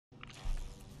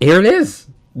Here it is.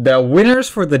 The winners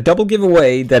for the double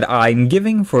giveaway that I'm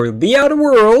giving for The Outer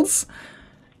Worlds.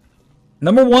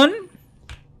 Number 1.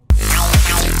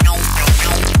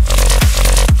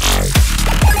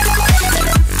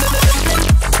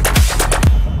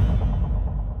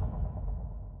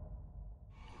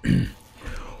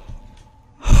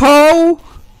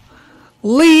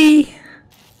 Holy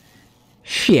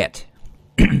shit.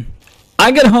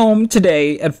 I got home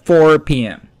today at 4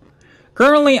 p.m.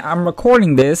 Currently, I'm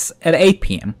recording this at 8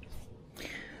 p.m.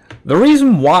 The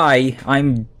reason why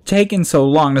I'm taking so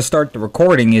long to start the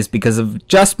recording is because I've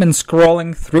just been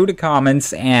scrolling through the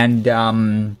comments and,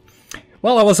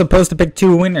 well, I was supposed to pick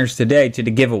 2 winners today to the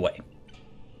giveaway.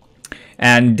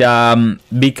 And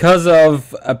because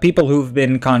of people who've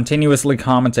been continuously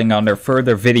commenting on their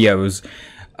further videos,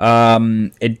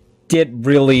 it did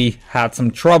really had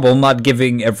some trouble not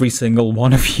giving every single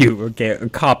one of you a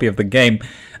copy of the game,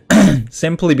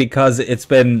 simply because it's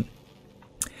been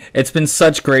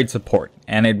such great support,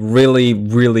 and it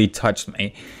really touched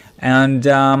me. And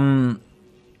I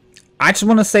just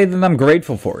want to say that I'm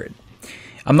grateful for it.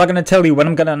 I'm not going to tell you when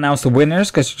I'm going to announce the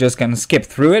winners, because you're just going to skip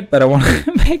through it, but I want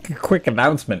to make a quick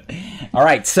announcement.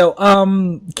 Alright, so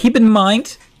keep in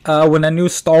mind, when a new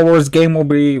Star Wars game will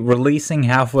be releasing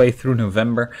halfway through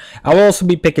November, I will also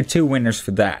be picking 2 winners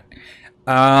for that.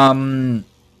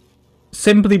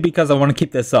 Simply because I want to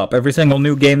keep this up. Every single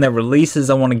new game that releases,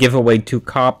 I want to give away 2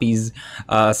 copies,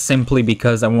 simply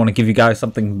because I want to give you guys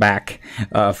something back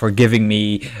for giving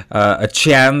me a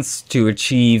chance to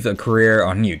achieve a career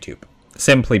on YouTube.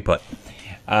 Simply put.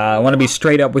 I want to be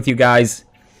straight up with you guys,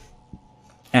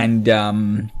 and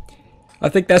I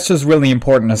think that's just really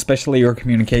important, especially your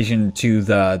communication to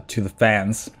the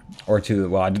fans, or to,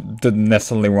 well, I didn't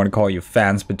necessarily want to call you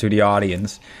fans, but to the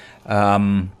audience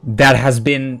that has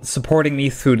been supporting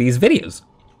me through these videos.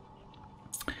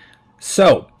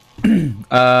 So,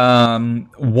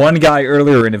 one guy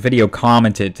earlier in the video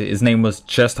commented, his name was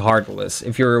Just Heartless.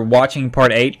 If you're watching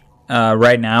part 8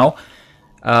 right now,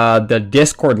 the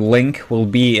Discord link will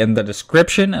be in the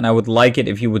description, and I would like it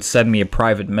if you would send me a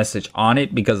private message on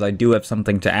it, because I do have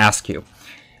something to ask you.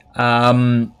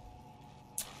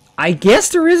 I guess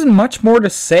there isn't much more to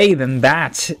say than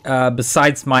that,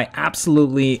 besides my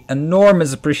absolutely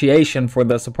enormous appreciation for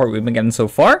the support we've been getting so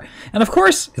far. And of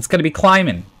course, it's going to be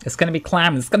climbing. It's going to be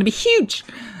climbing. It's going to be huge.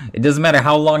 It doesn't matter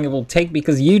how long it will take,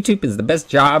 because YouTube is the best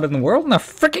job in the world, and I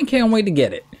freaking can't wait to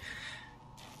get it.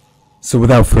 So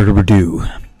without further ado,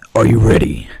 are you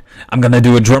ready? I'm gonna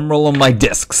do a drum roll on my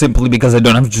disc, simply because I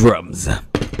don't have drums.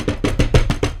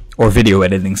 Or video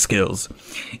editing skills.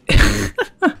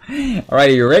 Alright, are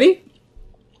you ready?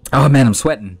 Oh man, I'm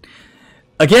sweating.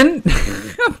 Again?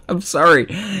 I'm sorry.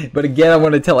 But again, I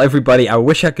want to tell everybody, I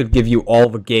wish I could give you all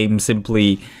the games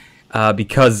simply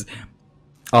because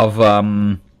of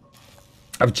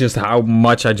just how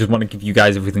much I just want to give you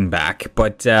guys everything back.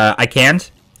 But I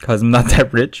can't, because I'm not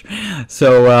that rich.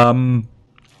 So,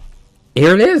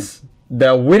 here it is.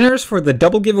 The winners for the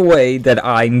double giveaway that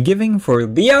I'm giving for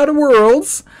The Outer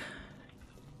Worlds.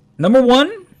 Number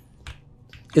 1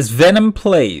 is Venom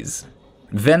Plays.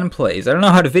 Venom Plays. I don't know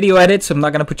how to video edit, so I'm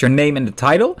not going to put your name in the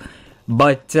title.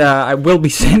 But I will be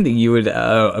sending you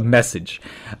a message.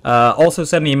 Also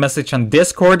send me a message on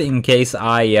Discord in case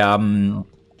I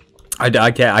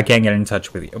can't get in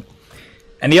touch with you.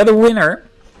 And the other winner...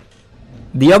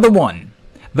 the other one,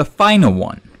 the final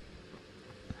one.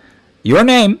 Your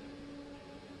name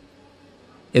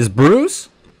is Bruce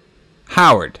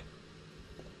Howard.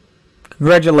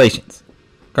 Congratulations.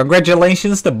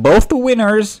 Congratulations to both the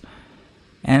winners.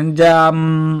 And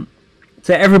to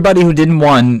everybody who didn't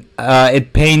win,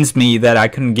 it pains me that I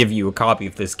couldn't give you a copy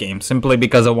of this game, simply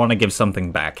because I want to give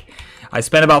something back. I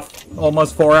spent about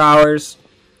almost 4 hours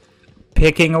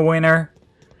picking a winner,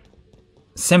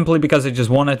 simply because I just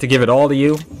wanted to give it all to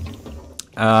you.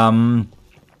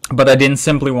 But I didn't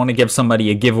simply want to give somebody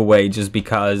a giveaway just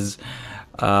because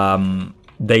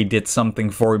they did something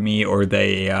for me or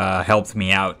they helped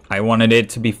me out. I wanted it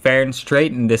to be fair and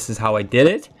straight, and this is how I did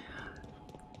it.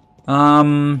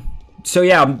 So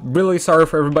yeah, I'm really sorry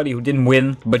for everybody who didn't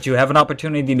win, but you have an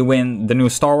opportunity to win the new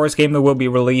Star Wars game that will be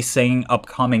releasing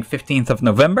upcoming 15th of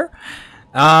November.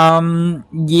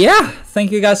 Yeah,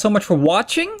 thank you guys so much for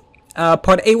watching.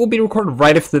 Part 8 will be recorded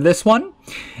right after this one.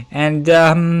 And,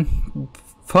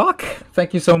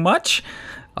 thank you so much.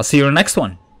 I'll see you in the next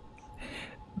one.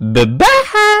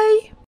 Bye-bye!